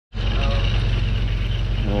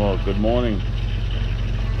Good morning.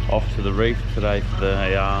 Off to the reef today for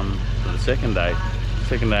the second day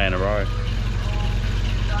in a row.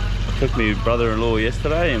 I took my brother-in-law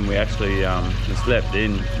yesterday and we actually slept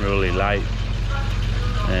in really late,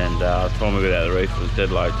 and the time we got out of the reef it was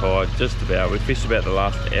dead low tide, just about. We fished about the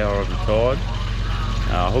last hour of the tide,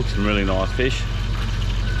 hooked some really nice fish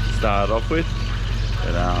to start off with,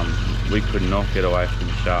 but we could not get away from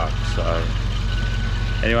the sharks. So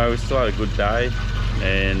anyway, we still had a good day,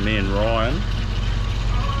 and me and Ryan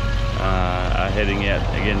are heading out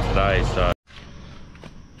again today. So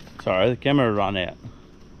sorry, the camera ran out,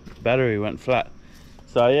 battery went flat.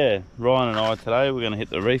 So yeah, Ryan and I today we're going to hit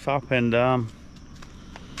the reef up and we'll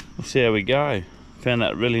see how we go. Found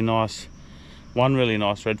that really nice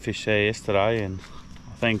redfish there yesterday, and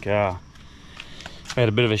I think we had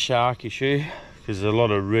a bit of a shark issue because there's a lot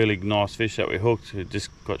of really nice fish that we hooked. We just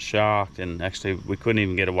got sharked, and actually we couldn't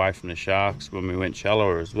even get away from the sharks when we went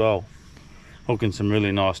shallower as well. Hooking some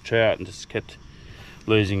really nice trout and just kept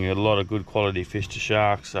losing a lot of good quality fish to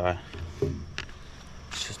sharks. So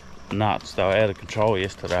it's just nuts. They were out of control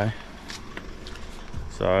yesterday.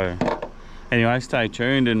 So anyway, stay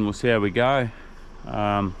tuned and we'll see how we go.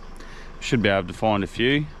 Should be able to find a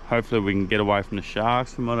few. Hopefully we can get away from the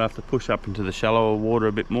sharks. We might have to push up into the shallower water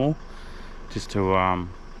a bit more, just to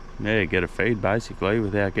yeah, get a feed basically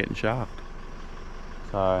without getting sharked.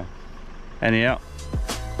 So anyhow,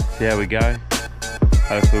 see how we go.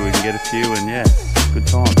 Hopefully we can get a few, and yeah, good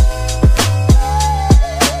time.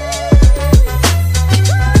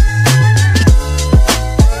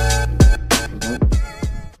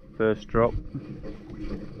 First drop.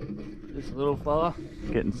 Just a little fella.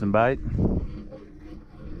 Getting some bait.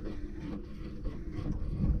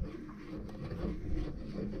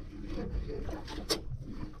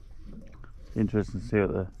 Interesting to see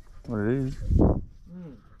what it is.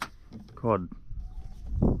 Cod.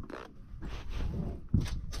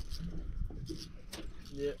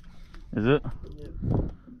 Yep. Is it? Yep.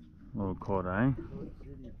 Little cod, eh?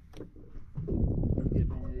 Get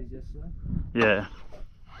me these yesterday. Yeah.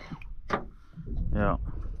 Yeah.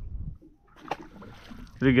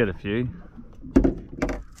 Did get a few.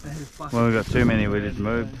 When we got too many, we just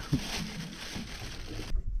moved.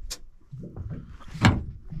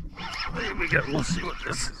 Here we go. We'll see what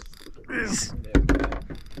this is.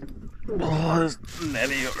 Oh, there's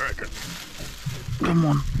netty, I reckon. Come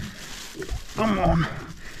on. Come on.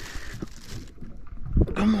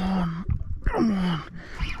 Come on. Come on.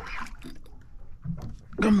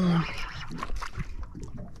 Come on.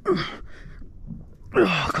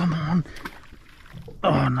 Oh, come on.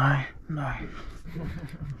 Oh, no. No.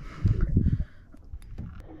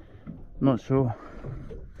 Not sure.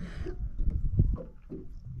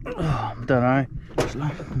 Oh, don't know.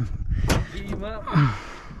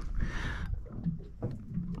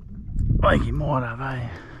 I think he might have, eh?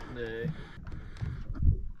 Yeah.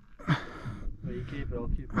 Well, you keep it, I'll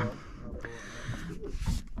keep it.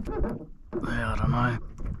 Yeah, I don't know.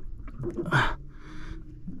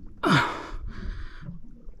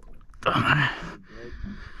 Don't know.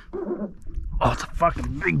 Oh, it's a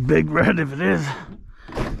fucking big red if it is.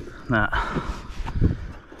 Nah.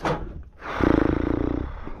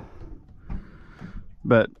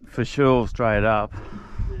 But for sure, straight up.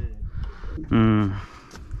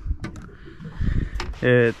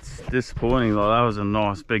 Yeah, it's disappointing. Like, that was a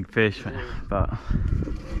nice big fish, but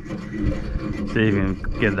see if you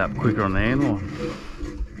can get it up quicker on the handle.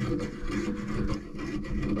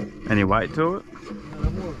 Any weight to it?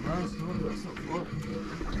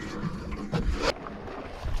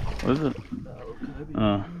 What is it?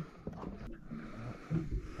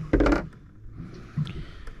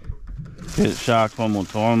 Get it sharked one more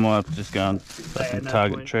time, we'll have to just go and fucking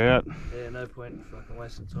target trout. Yeah, no point in fucking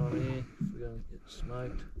wasting time here if we're going to get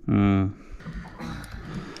smoked.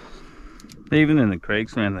 Even in the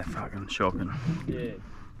creeks, man, they're fucking shocking. Yeah.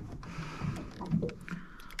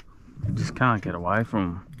 You just can't get away from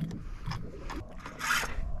them.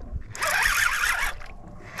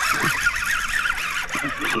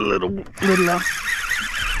 Little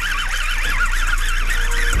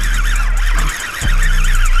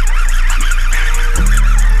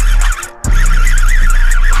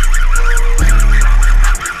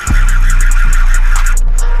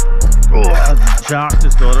shark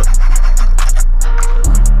just got it.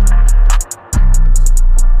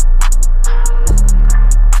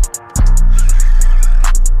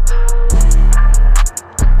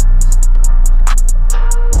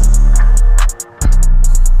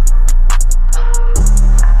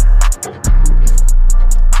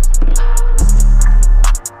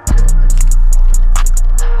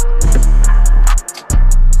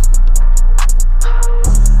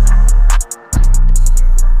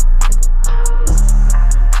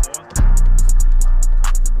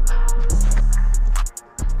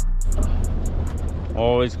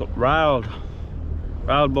 boys got railed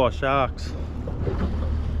by sharks.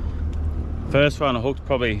 First one I hooked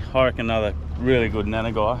probably, I reckon, another really good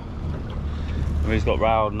nana guy. And he's got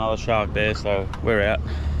railed, another shark there, so we're out.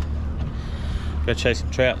 Go chase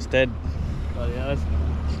some trout instead. Oh yeah.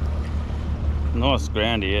 Nice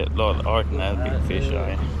ground here, like, I reckon they're big fish,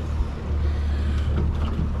 eh?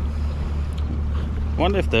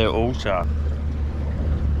 Wonder if they're all shark.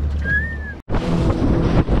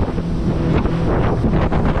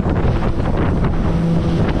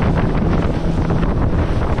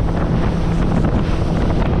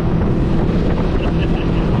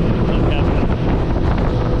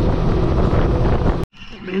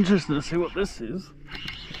 Interesting to see what this is.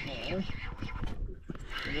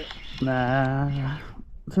 Nah,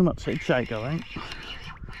 too much head shake, I think.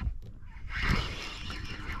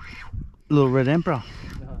 Little red emperor.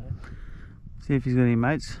 No. See if he's got any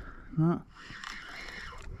mates. No.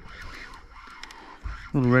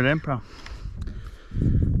 Little red emperor.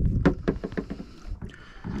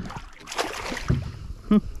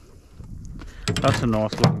 That's a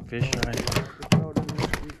nice looking fish, eh?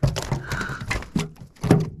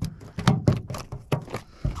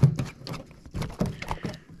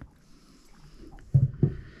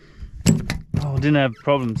 Didn't have a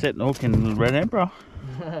problem setting the hook in the red emperor.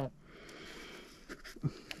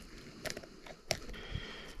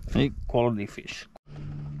 Neat quality fish.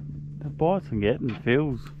 The bites I'm getting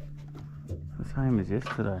feels the same as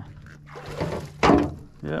yesterday.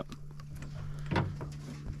 Yep.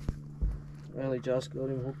 Only just got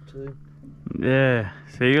him hooked too. Yeah.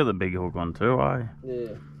 So you got the big hook on too, eh?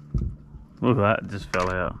 Yeah. Look at that, it just fell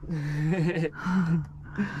out.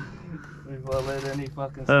 If I let any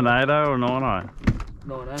fucking. An 8-0 or 9-0?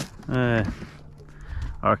 9-0. Yeah.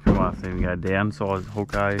 I reckon we'll have to even go downsize the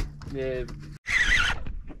hook, eh? Yeah.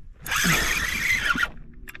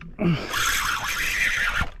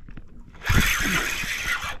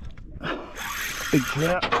 Big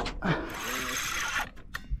trout.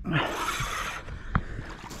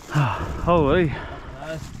 Holy.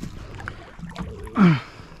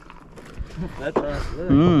 That's nice.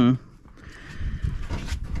 Mm.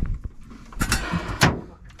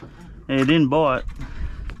 Yeah, he didn't bite.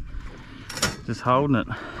 Just holding it.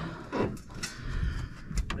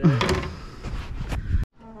 Yeah.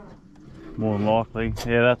 More than likely.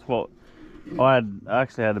 Yeah, that's what I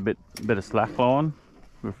actually had a bit of slack line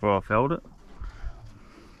before I felt it.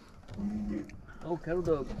 Oh, cattle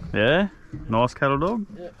dog. Yeah, nice cattle dog.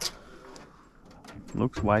 Yeah.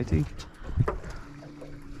 Looks weighty.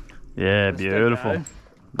 Yeah, That's beautiful.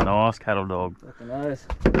 Nice cattle dog. Fucking nice.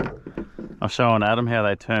 I was showing Adam how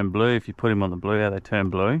they turn blue. If you put him on the blue, how they turn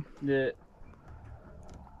blue. Yeah.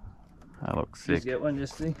 That looks Did sick. you get one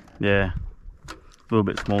yesterday? Yeah. A little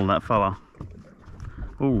bit smaller than that fella.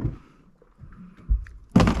 Ooh.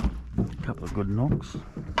 Couple of good knocks.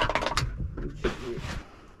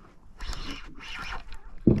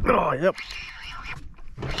 Oh, yep.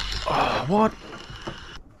 Oh, what?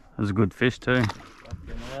 That was a good fish too.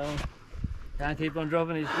 Fucking hell. Can't keep on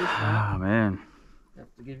dropping his fish, man. Ah, man.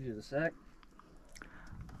 Have to give you the sack.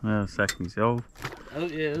 Yeah, sack myself. Oh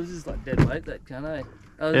yeah, it was just like dead weight, that can, eh?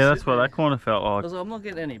 Yeah, that's what that kind of felt I like. was like, I'm not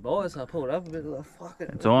getting any bites, so I pulled up a bit, like, fuck it.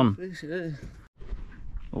 It's on. Fish, yeah.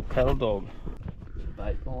 Little cattle dog.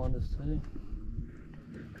 Bait behind us too.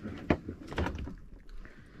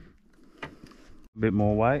 A bit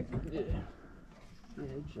more weight. Yeah. Yeah,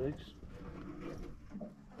 head shakes.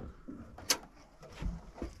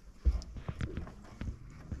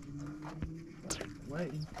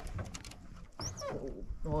 Waiting.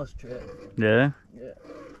 Oh, nice trout. Yeah? Yeah.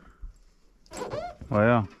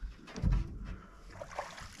 Wow.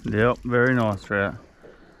 Yep, very nice trout.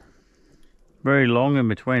 Very long in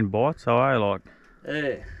between bites, so I like.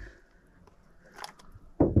 Yeah.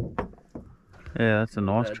 Yeah, that's a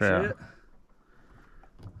nice Bad trout. trout.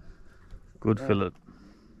 Good fillet.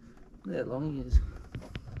 Yeah, long he is.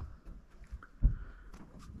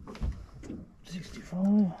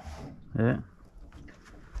 65. Yeah.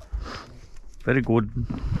 Very good.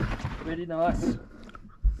 Pretty nice.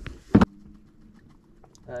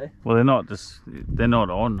 Hey? Well, they're not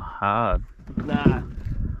on hard. Nah.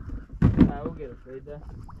 Nah, we'll get a feed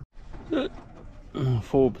there.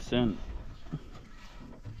 4%.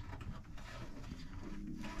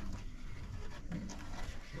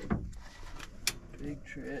 Big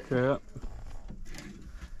trout. Trout.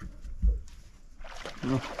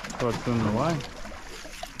 Oh, tried swimming away.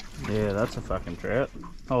 Yeah, that's a fucking trout.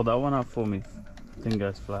 Hold that one up for me. Thing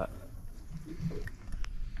goes flat.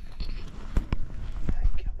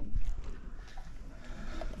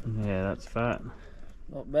 Yeah, that's fat.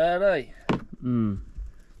 Not bad, eh? Mm.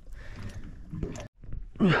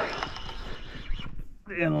 Down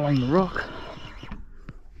along the rock.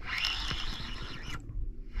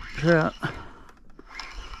 Trout.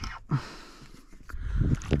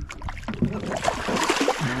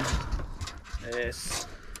 Yes.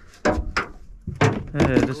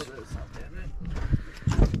 Yeah, just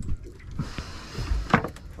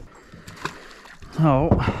oh,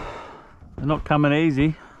 they're not coming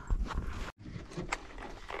easy.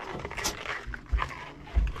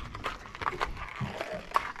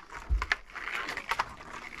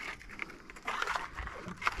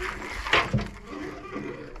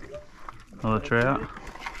 Another trout.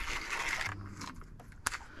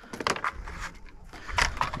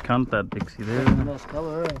 Cunt that Dixie there. Nice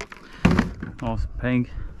colour, eh? Nice pink.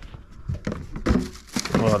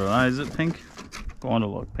 Well, I don't know, is it pink? Kind of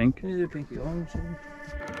like pink. Yeah, pinky orange. Yeah.